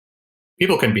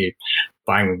people can be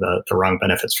buying the wrong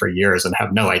benefits for years and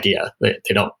have no idea. They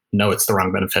don't know it's the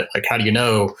wrong benefit. Like, how do you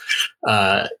know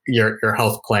your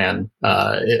health plan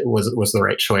it was the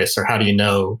right choice, or how do you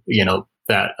know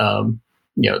that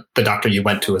the doctor you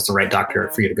went to is the right doctor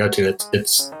for you to go to?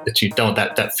 It's you don't.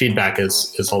 That feedback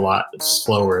is a lot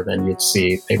slower than you'd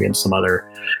see maybe in some other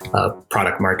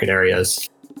product market areas.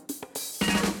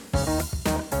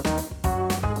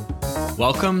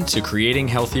 Welcome to Creating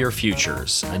Healthier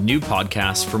Futures, a new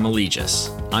podcast from Allegis.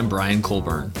 I'm Brian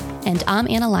Colburn. And I'm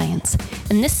Anna Lyons.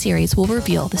 In this series, we'll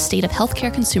reveal the state of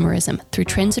healthcare consumerism through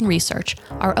trends and research,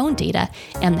 our own data,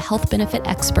 and the health benefit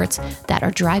experts that are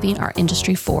driving our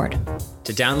industry forward.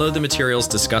 To download the materials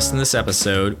discussed in this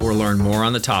episode or learn more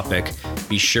on the topic,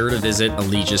 be sure to visit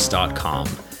allegis.com.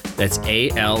 That's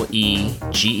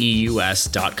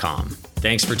ALEGEUS.com.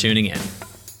 Thanks for tuning in.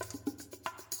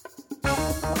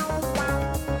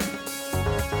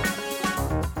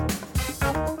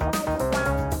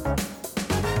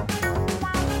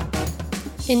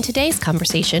 In today's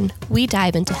conversation, we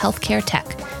dive into healthcare tech,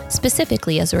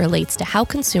 specifically as it relates to how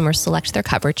consumers select their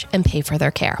coverage and pay for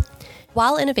their care.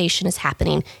 While innovation is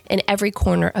happening in every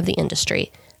corner of the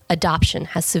industry, adoption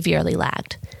has severely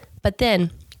lagged. But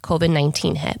then,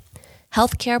 COVID-19 hit.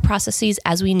 Healthcare processes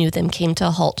as we knew them came to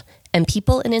a halt, and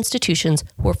people and institutions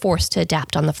were forced to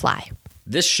adapt on the fly.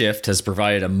 This shift has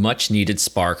provided a much-needed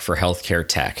spark for healthcare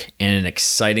tech and an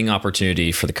exciting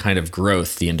opportunity for the kind of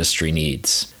growth the industry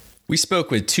needs. We spoke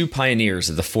with two pioneers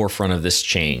at the forefront of this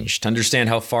change to understand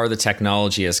how far the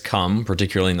technology has come,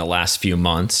 particularly in the last few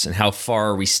months, and how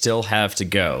far we still have to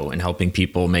go in helping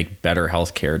people make better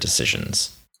healthcare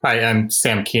decisions. Hi, I'm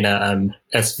Sam Kina. I'm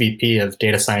SVP of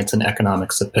Data Science and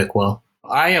Economics at Pickwell.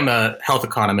 I am a health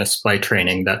economist by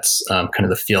training. That's kind of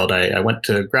the field I went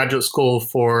to graduate school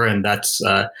for, and that's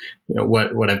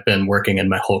what I've been working in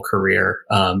my whole career.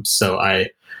 So I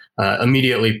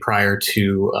immediately prior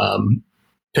to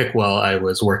Pickwell, I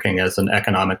was working as an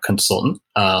economic consultant,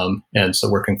 and so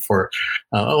working for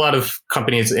a lot of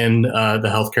companies in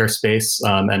the healthcare space.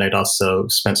 And I'd also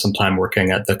spent some time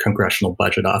working at the Congressional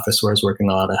Budget Office, where I was working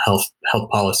a lot of health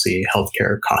policy,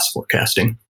 healthcare cost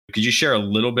forecasting. Could you share a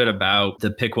little bit about the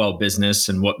Pickwell business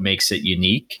and what makes it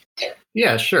unique?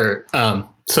 Yeah, sure.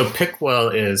 So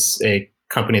Pickwell is a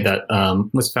company that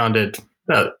was founded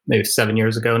about maybe 7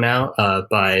 years ago now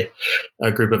by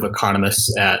a group of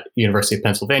economists at University of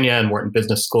Pennsylvania and Wharton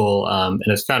Business School, and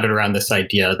it's founded around this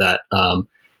idea that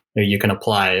you can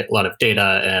apply a lot of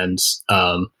data and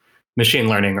machine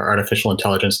learning or artificial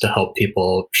intelligence to help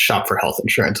people shop for health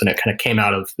insurance. And it kind of came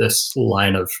out of this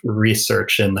line of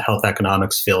research in the health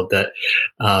economics field that,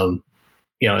 in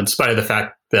spite of the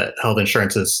fact that health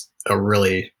insurance is a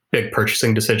really big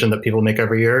purchasing decision that people make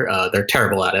every year, they're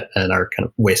terrible at it and are kind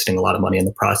of wasting a lot of money in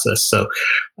the process. So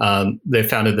they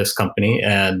founded this company,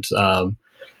 and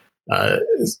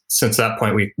since that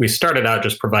point, we started out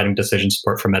just providing decision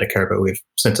support for Medicare, but we've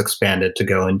since expanded to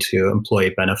go into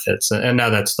employee benefits. And now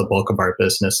that's the bulk of our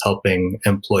business, helping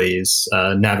employees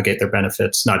navigate their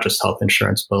benefits, not just health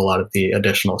insurance, but a lot of the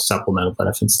additional supplemental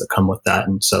benefits that come with that.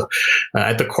 And so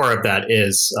at the core of that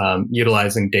is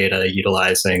utilizing data,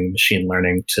 utilizing machine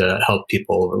learning to help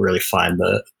people really find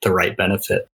the right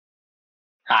benefit.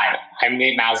 Hi, I'm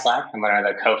Nate Maslach. I'm one of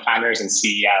the co-founders and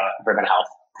CEO of Ribbon Health.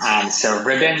 So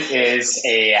Ribbon is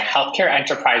a healthcare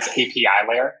enterprise API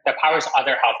layer that powers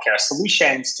other healthcare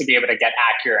solutions to be able to get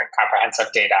accurate and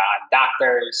comprehensive data on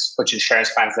doctors, which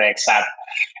insurance plans they accept,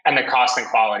 and the cost and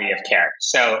quality of care.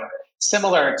 So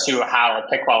similar to how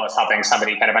Pickwell is helping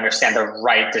somebody kind of understand the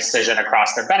right decision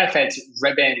across their benefits,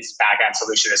 Ribbon's backend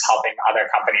solution is helping other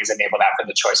companies enable that for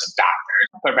the choice of doctors.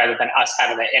 But rather than us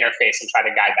having the interface and try to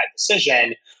guide that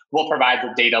decision, we'll provide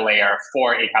the data layer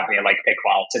for a company like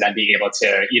Pickwell to then be able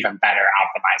to even better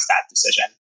optimize that decision.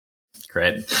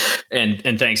 Great.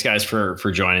 And thanks, guys, for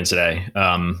joining today.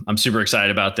 I'm super excited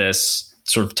about this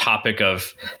sort of topic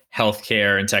of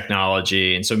healthcare and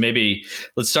technology. And so maybe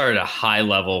let's start at a high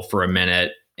level for a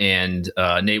minute. And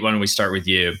Nate, why don't we start with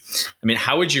you? I mean,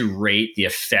 how would you rate the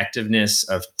effectiveness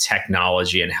of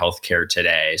technology in healthcare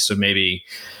today? So maybe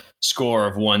score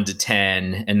of 1 to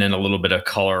 10, and then a little bit of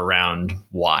color around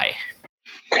why.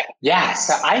 Yeah,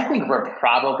 so I think we're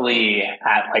probably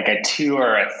at like a 2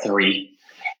 or a 3,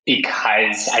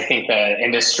 because I think the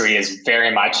industry is very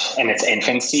much in its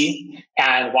infancy.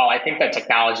 And while I think that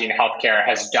technology in healthcare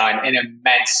has done an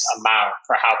immense amount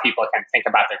for how people can think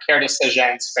about their care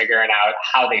decisions, figuring out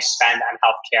how they spend on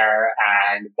healthcare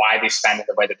and why they spend it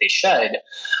the way that they should,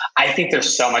 I think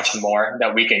there's so much more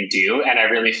that we can do. And I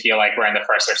really feel like we're in the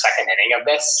first or second inning of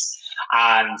this.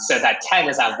 So that 10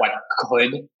 is on what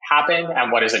could happen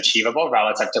and what is achievable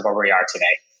relative to where we are today.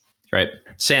 Right.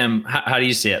 Sam, how do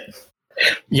you see it?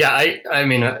 Yeah, I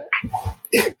mean,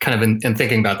 kind of in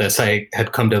thinking about this, I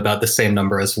had come to about the same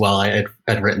number as well. I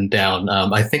had written down,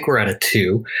 I think we're at a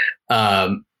 2.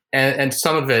 And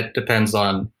some of it depends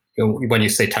on, when you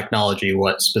say technology,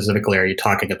 what specifically are you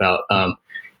talking about?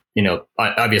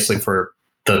 Obviously for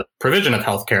the provision of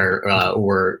healthcare,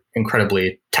 we're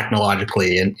incredibly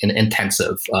technologically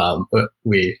intensive.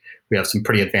 We have some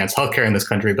pretty advanced healthcare in this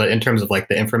country, but in terms of like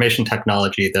the information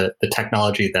technology, the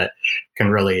technology that can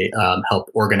really help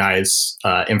organize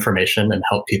information and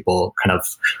help people kind of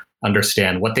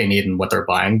understand what they need and what they're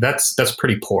buying, that's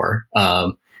pretty poor.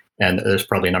 And there's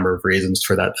probably a number of reasons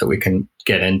for that we can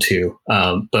get into.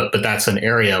 But that's an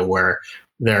area where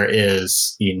there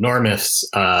is enormous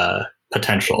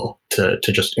potential to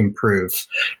just improve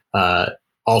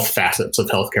all facets of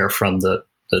healthcare, from the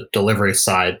delivery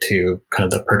side to kind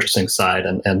of the purchasing side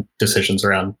and decisions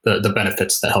around the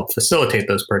benefits that help facilitate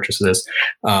those purchases.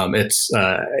 I'd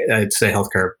say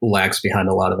healthcare lags behind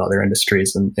a lot of other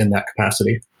industries in that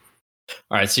capacity.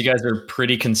 All right, so you guys are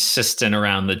pretty consistent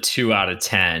around the 2 out of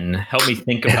 10. Help me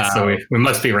think about. So we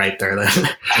must be right there then.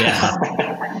 Yeah,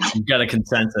 you've got a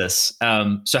consensus.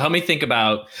 So help me think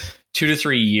about 2 to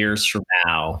 3 years from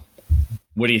now.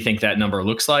 What do you think that number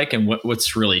looks like, and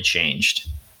what's really changed?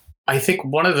 I think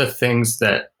one of the things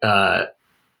that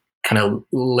kind of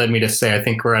led me to say I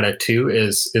think we're at a 2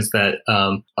 is that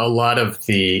a lot of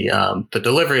the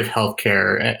delivery of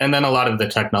healthcare, and then a lot of the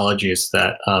technologies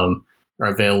that are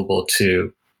available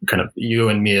to kind of you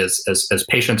and me as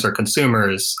patients or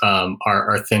consumers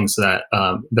are things that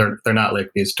they're not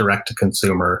like these direct to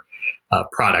consumer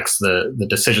products. The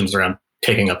decisions around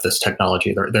taking up this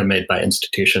technology, they're made by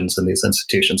institutions, and these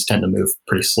institutions tend to move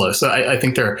pretty slow. So I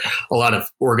think there are a lot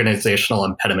of organizational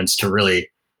impediments to really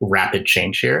rapid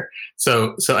change here.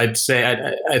 So I'd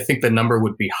say I think the number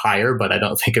would be higher, but I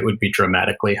don't think it would be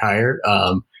dramatically higher.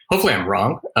 Hopefully I'm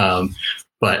wrong.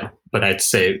 But I'd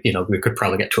say, we could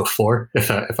probably get to a 4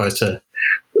 if I was to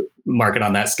mark it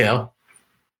on that scale.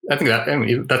 I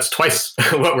think that's twice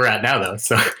what we're at now, though.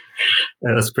 So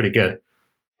that's pretty good.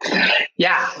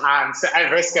 Yeah. So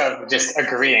at risk of just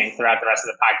agreeing throughout the rest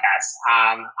of the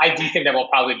podcast, I do think that we'll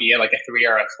probably be at like a 3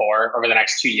 or a 4 over the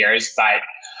next 2 years. But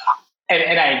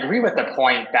and I agree with the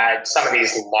point that some of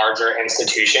these larger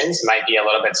institutions might be a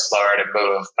little bit slower to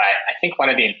move. But I think one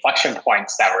of the inflection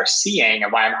points that we're seeing, and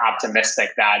why I'm optimistic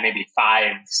that maybe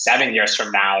 5-7 years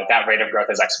from now, that rate of growth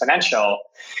is exponential,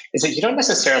 is that you don't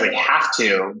necessarily have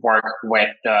to work with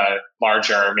the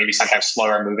larger, maybe sometimes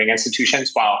slower moving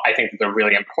institutions. While I think that they're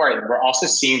really important, we're also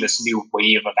seeing this new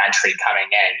wave of entry coming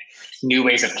in, new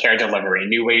ways of care delivery,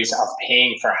 new ways of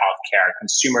paying for healthcare,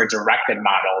 consumer directed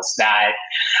models that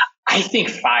I think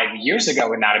 5 years ago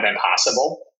would not have been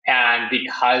possible. And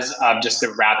because of just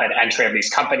the rapid entry of these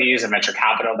companies and venture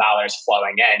capital dollars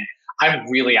flowing in, I'm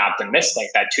really optimistic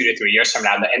that 2 to 3 years from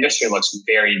now, the industry looks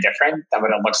very different than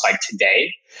what it looks like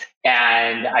today.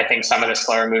 And I think some of the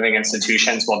slower moving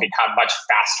institutions will become much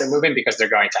faster moving because they're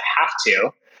going to have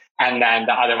to. And then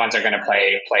the other ones are going to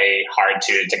play hard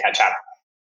to catch up.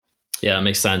 Yeah, it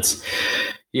makes sense.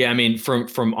 Yeah, I mean,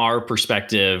 from our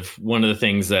perspective, one of the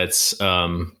things that's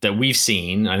that we've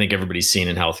seen, I think everybody's seen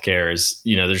in healthcare, is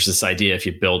there's this idea: if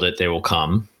you build it, they will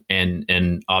come,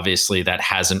 and obviously that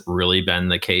hasn't really been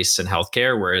the case in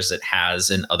healthcare, whereas it has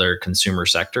in other consumer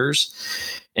sectors.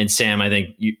 And Sam, I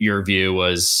think your view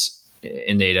was,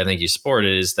 and Nate, I think you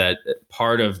supported, is that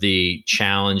part of the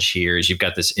challenge here is you've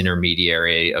got this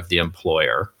intermediary of the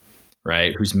employer,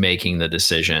 right, who's making the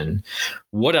decision.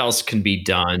 What else can be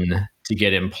done to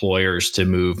get employers to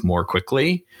move more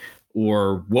quickly,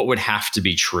 or what would have to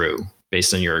be true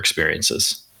based on your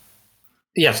experiences?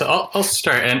 Yeah, so I'll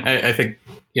start. And I think,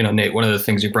 Nate, one of the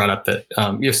things you brought up that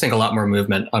you're seeing a lot more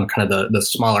movement on kind of the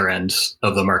smaller ends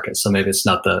of the market. So maybe it's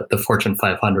not the Fortune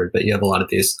 500, but you have a lot of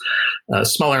these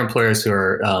smaller employers who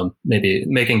are maybe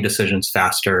making decisions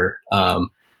faster.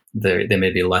 They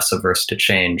may be less averse to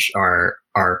change, are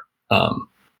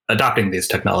adopting these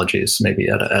technologies maybe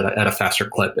at a faster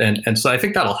clip. And so I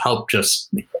think that'll help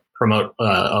just promote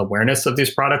awareness of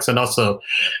these products, and also,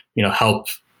 help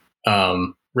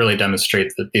really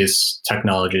demonstrate that these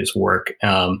technologies work.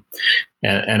 And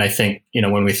I think,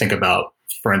 when we think about,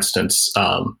 for instance,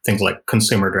 things like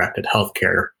consumer-directed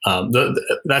healthcare,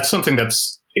 that's something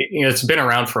that's, it's been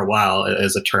around for a while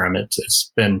as a term.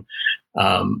 It's been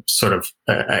sort of,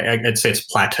 I'd say it's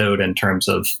plateaued in terms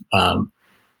of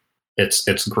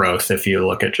its growth if you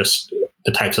look at just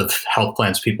the types of health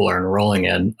plans people are enrolling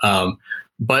in.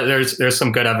 but there's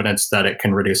some good evidence that it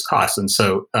can reduce costs. And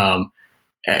so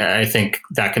I think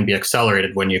that can be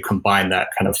accelerated when you combine that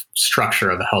kind of structure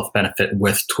of a health benefit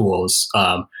with tools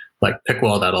like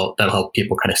PickWell that'll help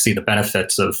people kind of see the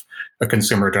benefits of a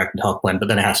consumer-directed health plan. But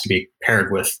then it has to be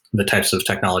paired with the types of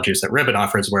technologies that Ribbon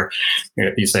offers, where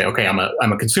you say, okay, I'm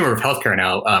a consumer of healthcare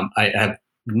now. I have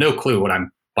no clue what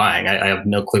I'm buying. I have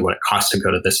no clue what it costs to go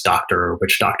to this doctor or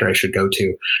which doctor I should go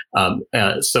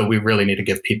to. So we really need to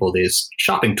give people these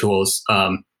shopping tools.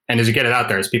 And as you get it out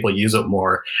there, as people use it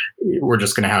more, we're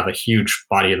just going to have a huge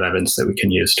body of evidence that we can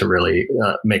use to really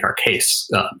make our case,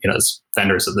 as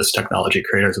vendors of this technology,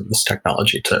 creators of this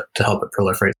technology, to help it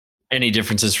proliferate. Any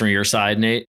differences from your side,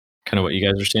 Nate? Kind of what you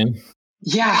guys are seeing?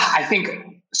 Yeah, I think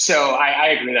so. I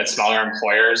agree that smaller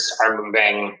employers are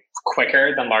moving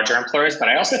quicker than larger employers, but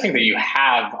I also think that you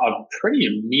have a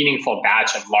pretty meaningful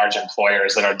batch of large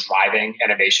employers that are driving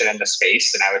innovation in the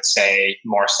space, and I would say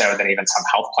more so than even some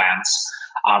health plans.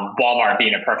 Walmart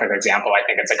being a perfect example, I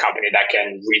think it's a company that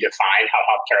can redefine how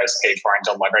healthcare is paid for and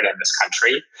delivered in this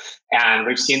country. And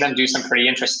we've seen them do some pretty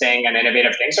interesting and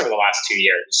innovative things over the last 2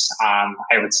 years.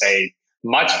 I would say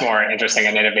much more interesting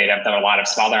and innovative than a lot of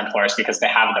smaller employers because they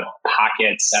have the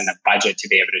pockets and the budget to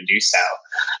be able to do so.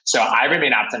 So I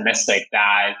remain optimistic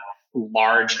that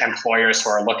large employers who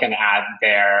are looking at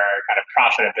their kind of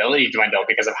profitability dwindle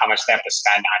because of how much they have to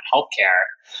spend on healthcare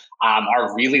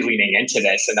are really leaning into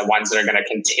this. And the ones that are going to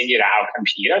continue to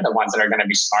outcompete are the ones that are going to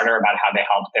be smarter about how they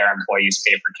help their employees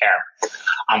pay for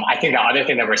care. I think the other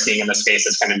thing that we're seeing in the space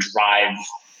is going to drive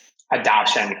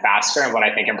adoption faster. And what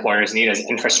I think employers need is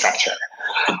infrastructure.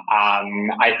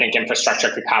 I think infrastructure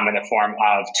could come in the form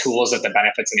of tools that the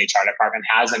benefits and HR department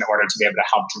has in order to be able to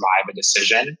help drive a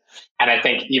decision. And I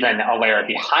think even a layer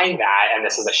behind that, and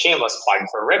this is a shameless plug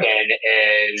for Ribbon,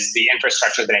 is the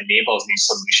infrastructure that enables these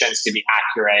solutions to be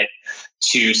accurate,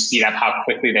 to speed up how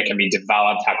quickly they can be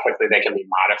developed, how quickly they can be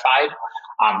modified.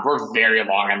 We're very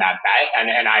long on that bet.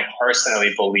 And I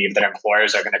personally believe that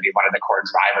employers are going to be one of the core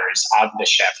drivers of the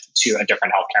shift to a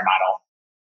different healthcare model.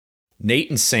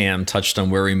 Nate and Sam touched on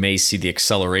where we may see the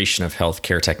acceleration of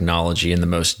healthcare technology in the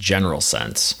most general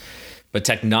sense. But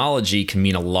technology can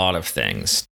mean a lot of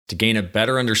things. To gain a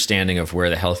better understanding of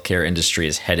where the healthcare industry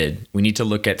is headed, we need to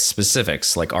look at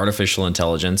specifics like artificial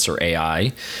intelligence or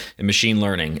AI and machine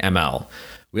learning, ML.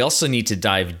 We also need to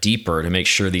dive deeper to make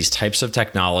sure these types of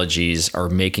technologies are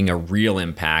making a real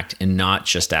impact and not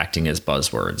just acting as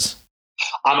buzzwords.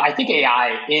 I think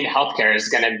AI in healthcare is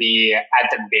going to be at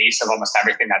the base of almost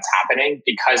everything that's happening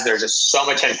because there's just so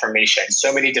much information,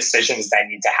 so many decisions that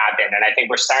need to happen. And I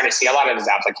think we're starting to see a lot of those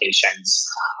applications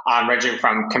ranging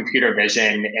from computer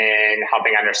vision in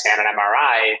helping understand an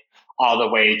MRI all the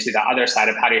way to the other side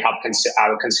of how do you help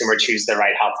a consumer choose the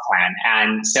right health plan.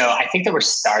 And so I think that we're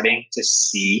starting to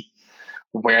see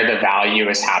where the value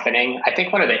is happening. I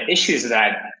think one of the issues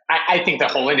that I think the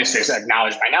whole industry is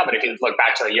acknowledged by now, but if you look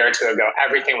back to a year or two ago,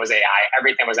 everything was AI,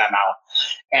 everything was ML.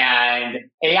 And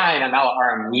AI and ML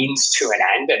are a means to an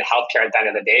end. And healthcare at the end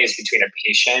of the day is between a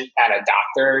patient and a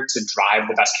doctor to drive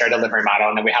the best care delivery model.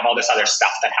 And then we have all this other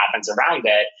stuff that happens around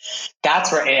it.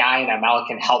 That's where AI and ML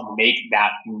can help make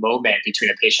that moment between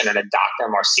a patient and a doctor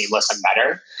more seamless and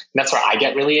better. And that's where I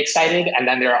get really excited. And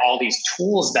then there are all these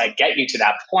tools that get you to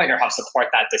that point or help support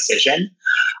that decision.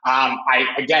 I,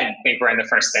 again, think we're in the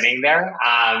first inning there.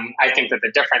 I think that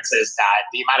the difference is that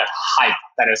the amount of hype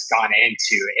that has gone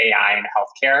into AI and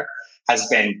healthcare has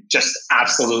been just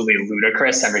absolutely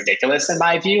ludicrous and ridiculous in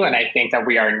my view. And I think that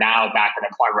we are now back at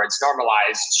a point where it's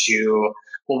normalized to,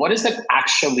 well, what does it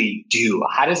actually do?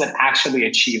 How does it actually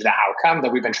achieve the outcome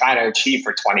that we've been trying to achieve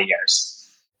for 20 years?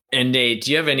 And Nate,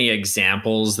 do you have any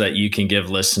examples that you can give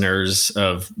listeners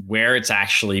of where it's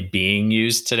actually being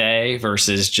used today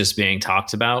versus just being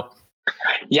talked about?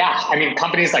 Yeah, I mean,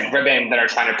 companies like Ribbon that are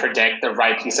trying to predict the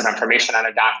right piece of information on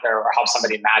a doctor or help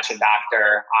somebody match a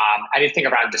doctor. Anything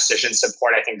around decision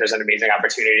support, I think there's an amazing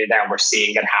opportunity there, and we're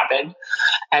seeing it happen.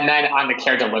 And then on the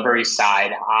care delivery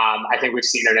side, I think we've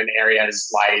seen it in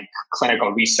areas like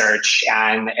clinical research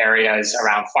and areas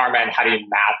around pharma and how do you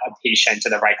map a patient to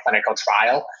the right clinical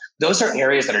trial. Those are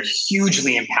areas that are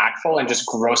hugely impactful and just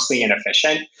grossly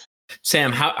inefficient.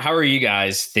 Sam, how are you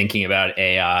guys thinking about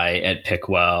AI at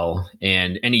PickWell,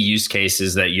 and any use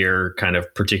cases that you're kind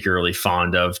of particularly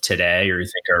fond of today or you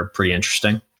think are pretty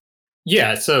interesting?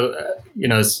 Yeah, so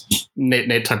as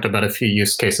Nate talked about a few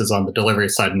use cases on the delivery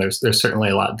side, and there's certainly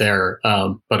a lot there,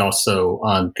 but also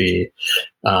on the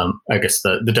I guess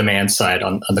the demand side,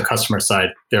 on the customer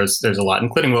side, there's a lot,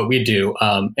 including what we do.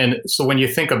 And so when you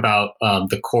think about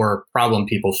the core problem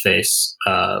people face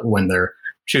when they're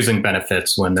choosing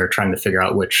benefits, when they're trying to figure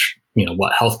out which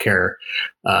what healthcare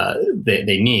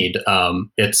they need.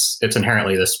 It's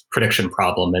inherently this prediction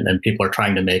problem, and people are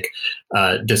trying to make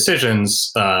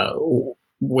decisions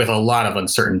with a lot of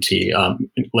uncertainty.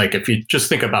 Like if you just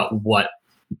think about what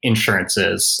insurance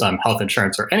is, health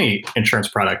insurance or any insurance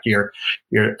product, you're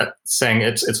saying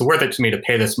it's worth it to me to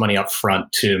pay this money up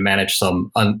front to manage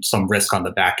some risk on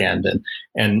the back end,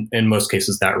 and in most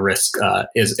cases that risk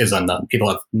is unknown. People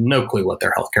have no clue what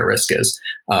their healthcare risk is,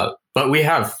 but we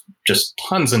have just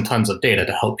tons and tons of data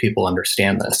to help people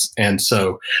understand this. And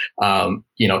so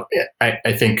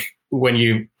I think when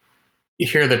you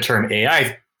hear the term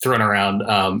AI thrown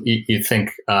around, you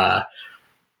think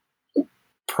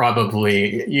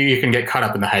probably you can get caught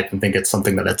up in the hype and think it's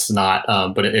something that it's not.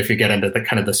 But if you get into the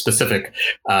kind of the specific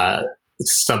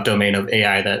subdomain of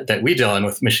AI that we deal in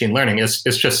with machine learning, it's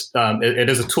just it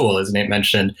is a tool, as Nate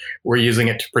mentioned. We're using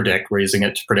it to predict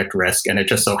risk, and it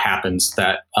just so happens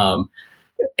that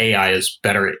AI is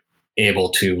better able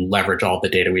to leverage all the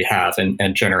data we have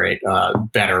and generate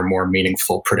better, more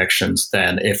meaningful predictions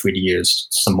than if we'd used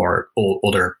some more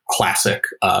older classic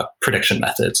prediction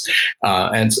methods.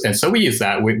 And so we use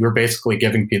that. We're basically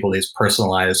giving people these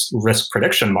personalized risk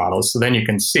prediction models. So then you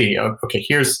can see, okay,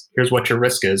 here's what your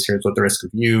risk is. Here's what the risk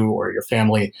of you or your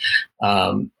family,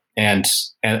 and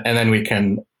then we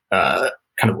can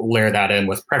kind of layer that in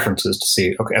with preferences to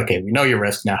see, okay, we know your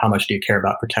risk now. How much do you care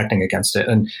about protecting against it?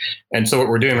 And so what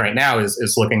we're doing right now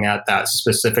is looking at that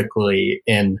specifically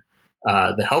in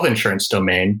the health insurance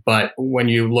domain. But when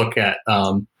you look at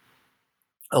a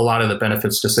lot of the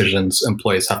benefits decisions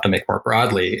employees have to make more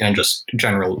broadly, and just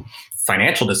general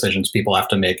financial decisions people have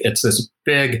to make, it's this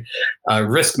big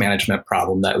risk management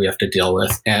problem that we have to deal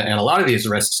with. And a lot of these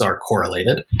risks are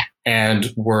correlated.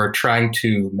 And we're trying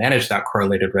to manage that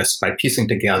correlated risk by piecing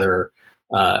together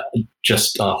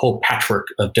just a whole patchwork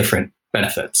of different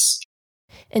benefits.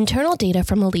 Internal data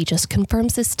from Allegis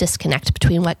confirms this disconnect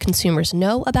between what consumers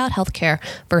know about healthcare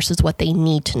versus what they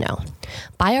need to know.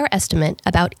 By our estimate,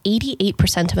 about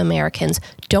 88% of Americans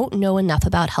don't know enough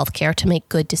about healthcare to make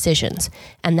good decisions,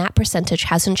 and that percentage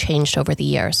hasn't changed over the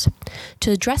years.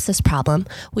 To address this problem,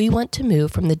 we want to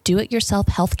move from the do-it-yourself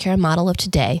healthcare model of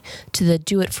today to the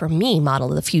do-it-for-me model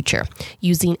of the future,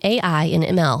 using AI and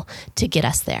ML to get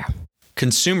us there.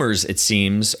 Consumers, it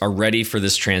seems, are ready for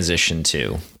this transition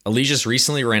too. Allegis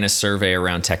recently ran a survey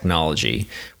around technology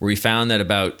where we found that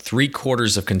about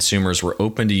 3/4 of consumers were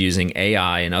open to using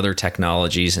AI and other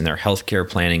technologies in their healthcare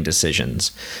planning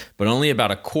decisions, but only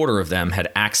about 1/4 of them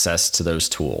had access to those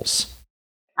tools.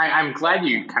 I'm glad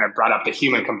you kind of brought up the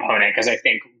human component, because I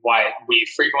think what we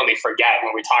frequently forget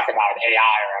when we talk about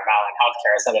AI or ML in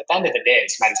healthcare is that at the end of the day,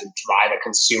 it's meant to drive a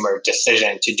consumer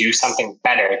decision to do something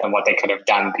better than what they could have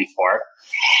done before.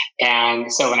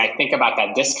 And so when I think about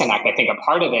that disconnect, I think a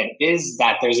part of it is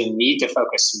that there's a need to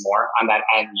focus more on that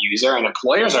end user, and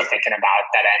employers are thinking about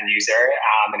that end user,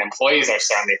 and employees are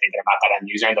certainly thinking about that end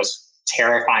user and those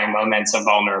terrifying moments of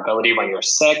vulnerability when you're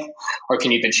sick, or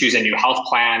can even choose a new health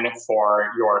plan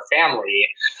for your family.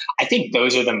 I think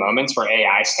those are the moments where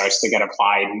AI starts to get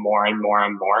applied more and more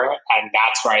and more. And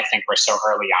that's where I think we're so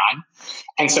early on.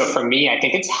 And so for me, I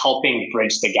think it's helping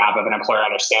bridge the gap of an employer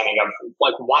understanding of,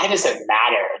 like, why does it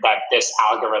matter that this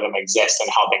algorithm exists and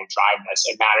helping drive this?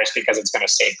 It matters because it's going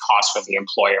to save costs for the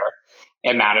employer.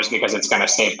 It matters because it's going to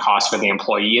save costs for the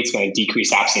employee. It's going to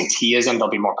decrease absenteeism. They'll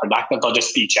be more productive. They'll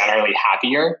just be generally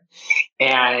happier.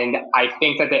 And I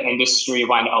think that the industry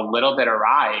went a little bit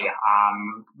awry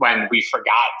when we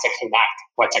forgot to connect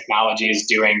what technology is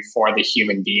doing for the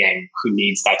human being who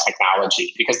needs that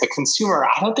technology. Because the consumer,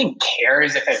 I don't think,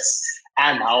 cares if it's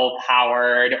ML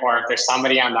powered or if there's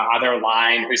somebody on the other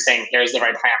line who's saying, here's the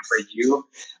right plan for you.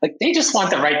 Like, they just want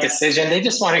the right decision. They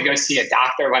just want to go see a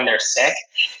doctor when they're sick.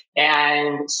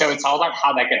 And so it's all about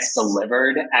how that gets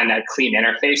delivered and a clean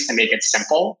interface to make it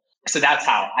simple. So that's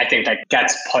how I think that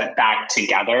gets put back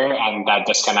together and that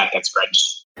disconnect gets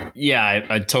bridged. Yeah,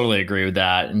 I totally agree with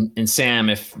that. And Sam,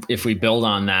 if we build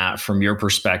on that from your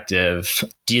perspective,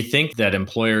 do you think that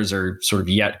employers are sort of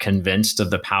yet convinced of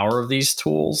the power of these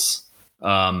tools?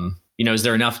 Is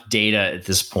there enough data at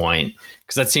this point?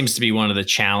 Because that seems to be one of the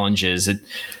challenges.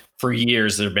 For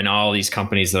years, there have been all these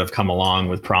companies that have come along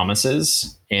with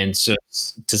promises. And so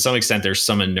to some extent, there's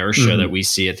some inertia that we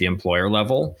see at the employer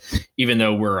level, even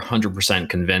though we're 100%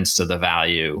 convinced of the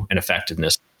value and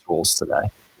effectiveness of tools today.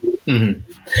 Mm-hmm.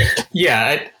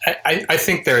 Yeah, I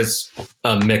think there's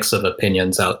a mix of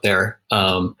opinions out there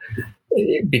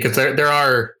because there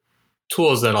are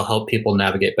tools that'll help people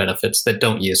navigate benefits that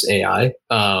don't use AI.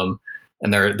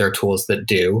 And there are tools that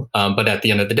do. But at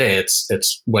the end of the day,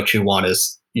 it's what you want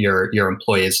is your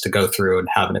employees to go through and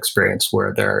have an experience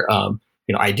where they're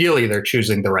ideally they're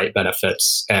choosing the right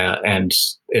benefits, and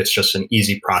it's just an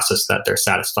easy process that they're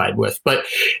satisfied with. But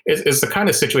it's the kind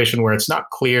of situation where it's not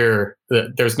clear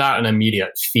that there's not an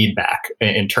immediate feedback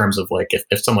in terms of like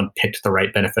if someone picked the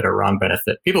right benefit or wrong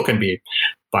benefit. People can be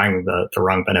buying the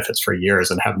wrong benefits for years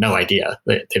and have no idea.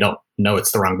 They don't know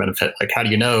it's the wrong benefit. Like, how do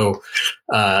you know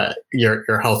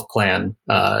your health plan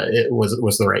it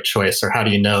was the right choice, or how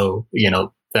do you know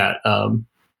that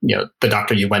the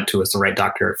doctor you went to is the right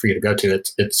doctor for you to go to?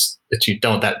 It's you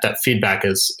don't. That feedback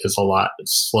is a lot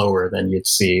slower than you'd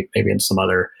see maybe in some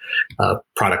other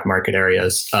product market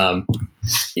areas.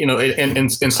 In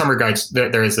some regards,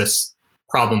 there is this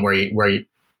problem where you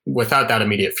without that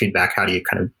immediate feedback, how do you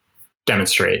kind of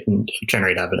demonstrate and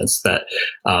generate evidence that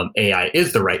AI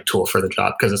is the right tool for the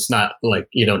job? Because it's not like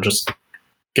you don't just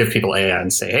give people AI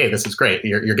and say, hey, this is great.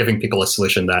 You're giving people a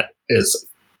solution that is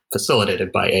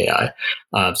facilitated by AI.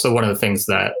 So one of the things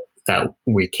that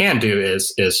we can do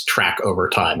is track over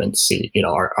time and see,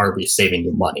 are we saving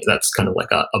you money? That's kind of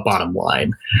like a bottom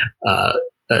line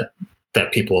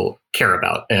that people care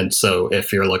about. And so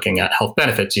if you're looking at health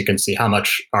benefits, you can see how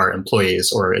much our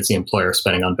employees or is the employer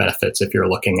spending on benefits. If you're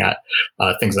looking at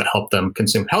things that help them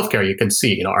consume healthcare, you can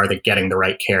see, are they getting the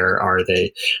right care? Are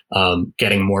they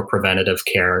getting more preventative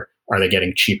care? Are they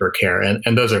getting cheaper care?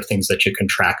 And those are things that you can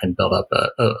track and build up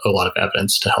a lot of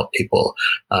evidence to help people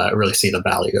really see the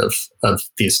value of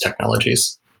these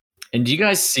technologies. And do you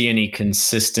guys see any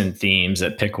consistent themes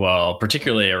at Pickwell,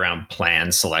 particularly around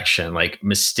plan selection, like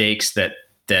mistakes that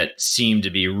seem to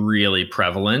be really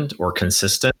prevalent or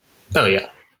consistent? Oh, yeah.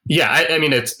 Yeah, I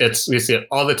mean, it's we see it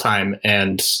all the time,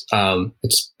 and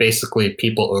it's basically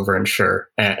people overinsure,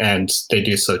 and they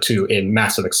do so to a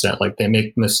massive extent. Like they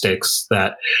make mistakes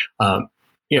that,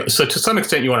 so to some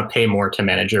extent you want to pay more to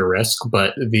manage your risk,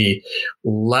 but the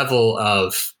level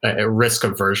of risk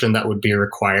aversion that would be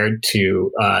required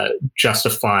to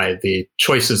justify the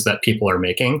choices that people are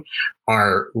making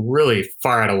are really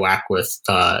far out of whack with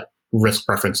risk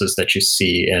preferences that you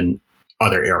see in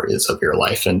other areas of your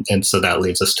life. And so that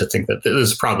leads us to think that this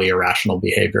is probably irrational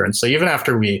behavior. And so even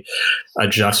after we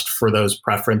adjust for those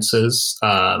preferences,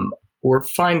 we're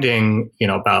finding,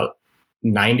 about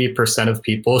 90% of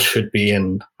people should be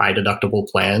in high deductible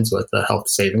plans with a health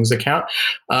savings account.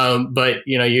 But,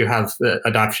 you have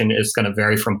adoption is going to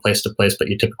vary from place to place, but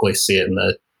you typically see it in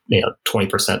the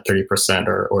 20%, 30%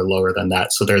 or lower than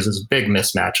that. So there's this big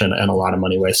mismatch and a lot of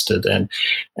money wasted. And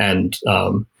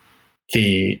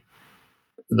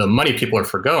the money people are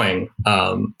forgoing,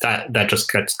 that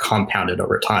just gets compounded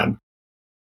over time.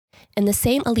 In the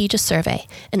same Alija survey,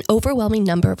 an overwhelming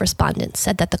number of respondents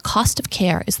said that the cost of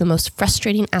care is the most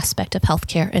frustrating aspect of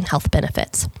healthcare and health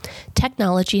benefits.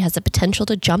 Technology has the potential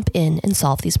to jump in and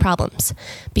solve these problems.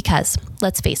 Because,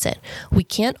 let's face it, we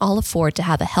can't all afford to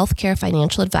have a healthcare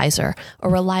financial advisor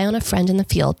or rely on a friend in the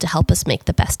field to help us make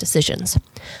the best decisions.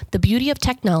 The beauty of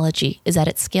technology is that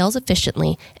it scales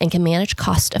efficiently and can manage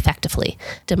costs effectively,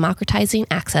 democratizing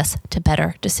access to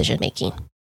better decision-making.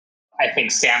 I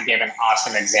think Sam gave an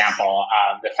awesome example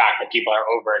of the fact that people are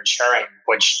overinsuring,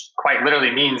 which quite literally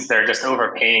means they're just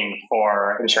overpaying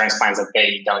for insurance plans that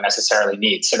they don't necessarily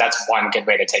need. So that's one good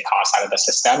way to take costs out of the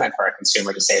system and for a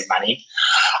consumer to save money.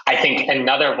 I think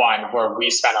another one where we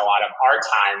spend a lot of our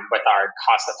time with our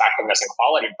cost effectiveness and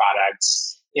quality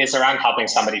products is around helping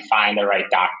somebody find the right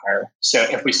doctor. So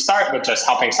if we start with just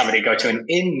helping somebody go to an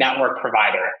in-network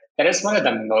provider, that is one of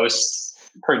the most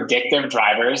predictive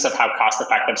drivers of how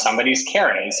cost-effective somebody's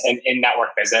care is. An in-network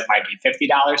visit might be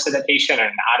 $50 to the patient, and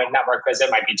an out-of-network visit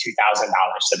might be $2,000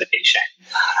 to the patient.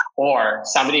 Or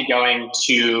somebody going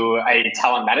to a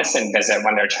telemedicine visit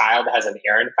when their child has an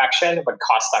ear infection would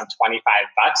cost them $25.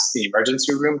 The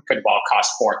emergency room could well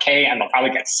cost $4,000, and they'll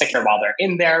probably get sicker while they're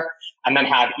in there, and then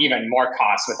have even more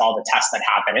costs with all the tests that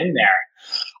happen in there.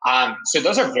 So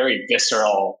those are very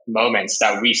visceral moments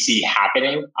that we see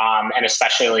happening, and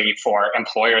especially for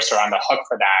employers who are on the hook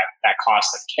for that cost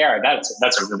of care,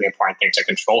 that's a really important thing to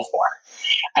control for.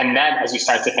 And then as you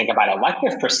start to think about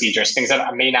elective procedures, things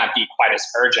that may not be quite as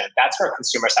urgent, that's where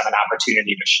consumers have an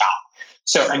opportunity to shop.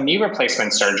 So a knee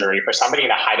replacement surgery for somebody in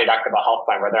a high deductible health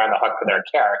plan where they're on the hook for their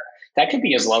care, that could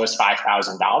be as low as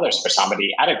 $5,000 for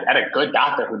somebody at a good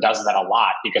doctor who does that a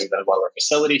lot because of the lower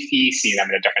facility fee, seeing them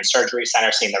in a different surgery center,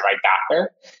 seeing the right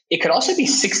doctor. It could also be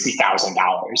 $60,000.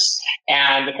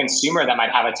 And the consumer that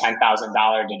might have a $10,000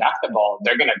 deductible,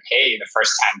 they're going to pay the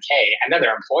first $10,000, and then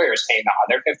their employer is paying the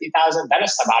other $50,000. That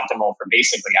is suboptimal for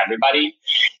basically everybody.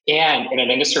 And in an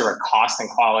industry where cost and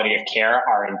quality of care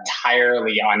are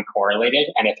entirely uncorrelated,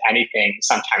 correlated, and if anything,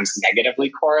 sometimes negatively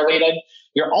correlated,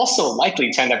 you're also likely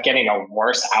to end up getting a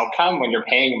worse outcome when you're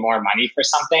paying more money for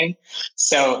something.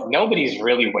 So nobody's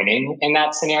really winning in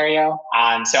that scenario.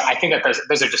 So I think that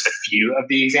those are just a few of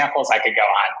the examples I could go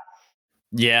on.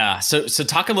 Yeah. So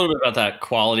talk a little bit about that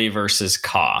quality versus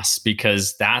cost,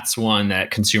 because that's one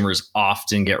that consumers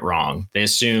often get wrong. They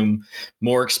assume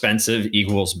more expensive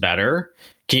equals better.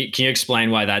 Can you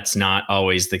explain why that's not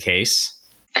always the case?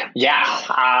 Yeah,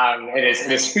 it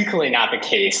is frequently not the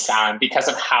case because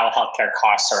of how healthcare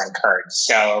costs are incurred.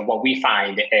 So what we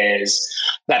find is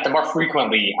that the more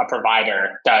frequently a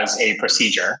provider does a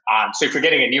procedure, so if you're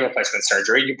getting a knee replacement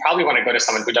surgery, you probably want to go to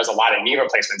someone who does a lot of knee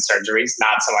replacement surgeries,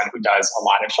 not someone who does a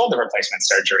lot of shoulder replacement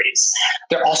surgeries.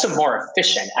 They're also more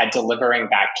efficient at delivering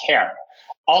that care.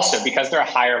 Also, because they're a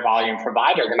higher volume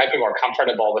provider, they might be more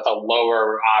comfortable with a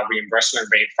lower reimbursement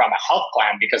rate from a health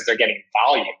plan because they're getting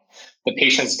volume. The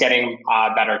patient's getting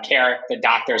better care, the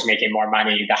doctor's making more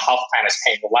money, the health plan is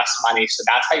paying less money. So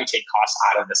that's how you take costs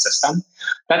out of the system.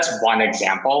 That's one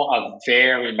example of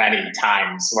very many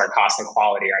times where cost and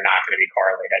quality are not going to be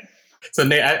correlated. So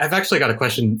Nate, I've actually got a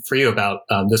question for you about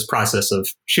this process of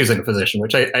choosing a physician,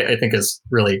 which I think is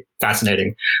really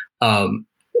fascinating.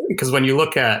 Because when you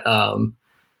look at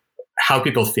how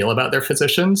people feel about their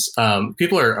physicians,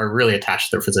 people are really attached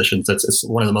to their physicians. It's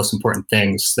one of the most important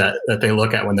things that they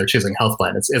look at when they're choosing health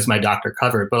plan. Is my doctor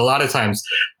covered? But a lot of times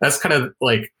that's kind of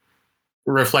like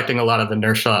reflecting a lot of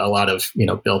inertia, a lot of,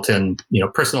 built-in,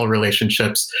 personal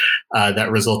relationships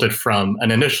that resulted from an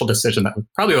initial decision that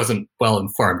probably wasn't well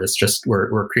informed. It's just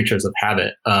we're creatures of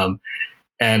habit.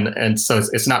 And so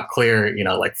it's not clear,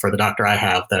 like for the doctor I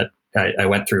have, that I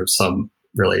went through some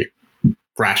really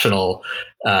rational,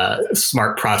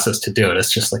 smart process to do it.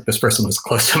 It's just like this person was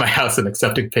close to my house and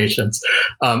accepting patients.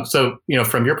 So,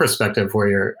 from your perspective, where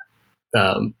you're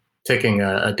taking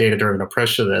a data-driven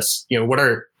approach to this, what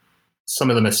are some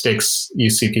of the mistakes you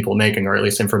see people making, or at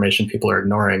least information people are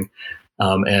ignoring,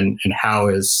 and how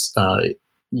is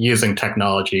using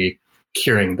technology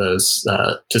curing those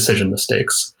decision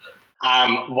mistakes?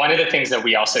 One of the things that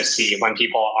we also see when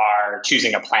people are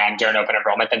choosing a plan during open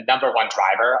enrollment, the number one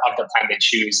driver of the plan they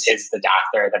choose is the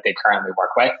doctor that they currently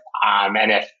work with.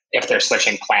 And if they're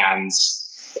switching plans,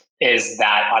 is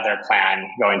that other plan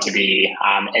going to be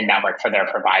in network for their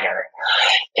provider?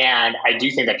 And I do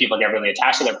think that people get really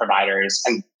attached to their providers.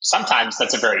 And sometimes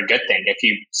that's a very good thing. If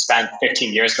you spent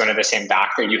 15 years going to the same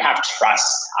doctor, you have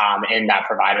trust in that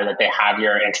provider that they have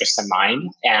your interests in mind.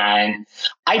 And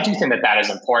I do think that is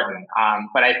important.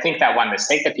 But I think that one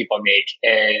mistake that people make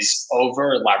is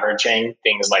over leveraging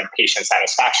things like patient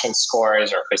satisfaction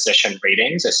scores or physician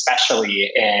ratings,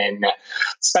 especially in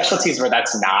specialties where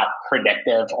that's not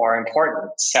predictive or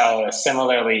important. So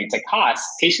similarly to cost,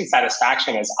 patient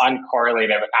satisfaction is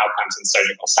uncorrelated with outcomes in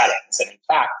surgical settings. And in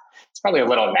fact, it's probably a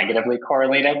little negatively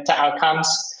correlated to outcomes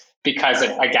because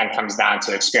it, again, comes down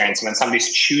to experience. When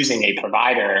somebody's choosing a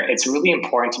provider, it's really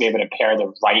important to be able to pair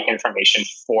the right information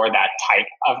for that type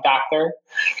of doctor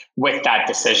with that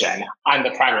decision. On the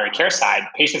primary care side,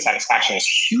 patient satisfaction is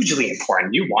hugely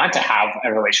important. You want to have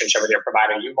a relationship with your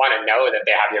provider. You want to know that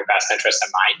they have your best interests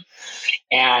in mind.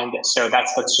 And so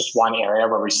that's just one area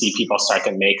where we see people start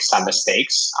to make some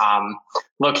mistakes.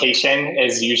 Location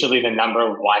is usually the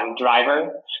number one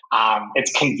driver.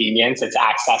 It's convenience, it's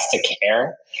access to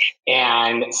care.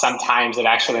 And sometimes it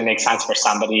actually makes sense for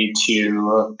somebody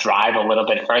to drive a little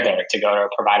bit further to go to a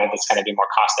provider that's going to be more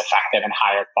cost effective and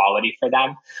higher quality for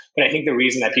them. But I think the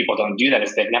reason that people don't do that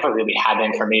is they've never really had the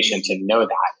information to know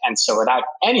that. And so without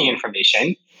any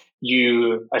information,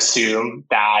 you assume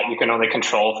that you can only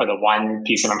control for the one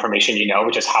piece of information you know,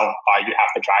 which is how far you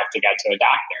have to drive to get to a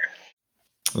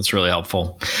doctor. That's really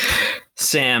helpful.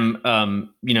 Sam,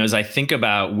 as I think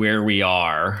about where we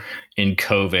are in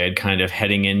COVID, kind of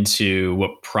heading into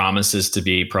what promises to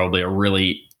be probably a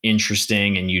really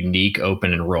interesting and unique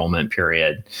open enrollment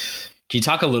period, can you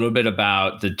talk a little bit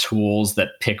about the tools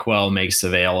that Pickwell makes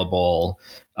available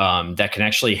that can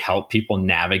actually help people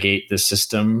navigate the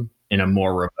system in a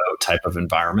more remote type of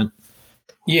environment?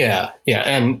 Yeah.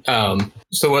 And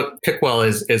so what Pickwell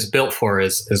is built for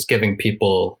is giving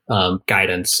people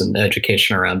guidance and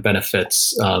education around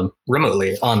benefits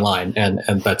remotely online, and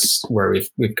that's where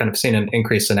we've kind of seen an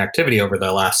increase in activity over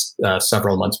the last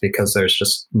several months because there's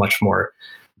just much more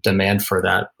demand for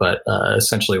that. But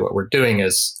essentially, what we're doing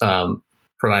is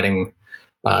providing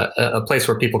a place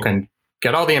where people can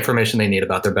get all the information they need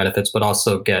about their benefits, but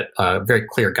also get very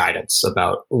clear guidance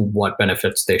about what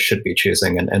benefits they should be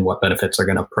choosing and what benefits are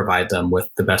going to provide them with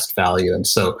the best value. And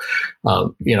so,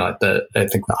 at I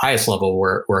think the highest level,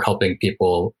 we're helping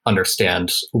people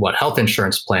understand what health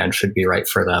insurance plan should be right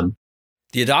for them.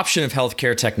 The adoption of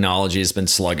healthcare technology has been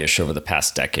sluggish over the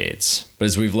past decades, but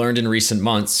as we've learned in recent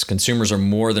months, consumers are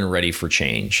more than ready for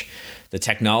change. The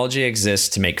technology exists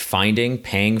to make finding,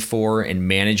 paying for, and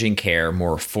managing care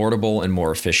more affordable and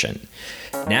more efficient.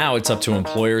 Now it's up to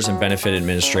employers and benefit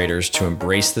administrators to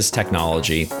embrace this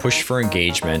technology, push for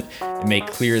engagement, and make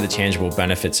clear the tangible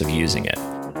benefits of using it.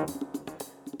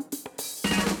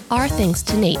 Our thanks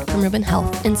to Nate from Ribbon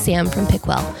Health and Sam from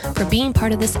Pickwell for being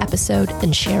part of this episode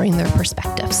and sharing their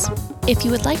perspectives. If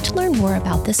you would like to learn more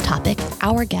about this topic,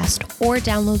 our guest, or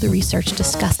download the research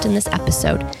discussed in this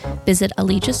episode, visit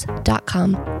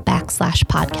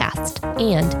allegis.com/podcast.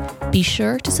 And be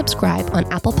sure to subscribe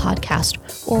on Apple Podcast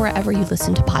or wherever you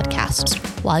listen to podcasts.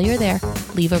 While you're there,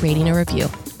 leave a rating and review.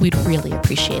 We'd really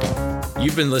appreciate it.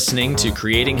 You've been listening to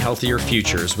Creating Healthier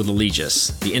Futures with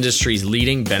Allegis, the industry's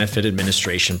leading benefit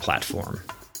administration platform.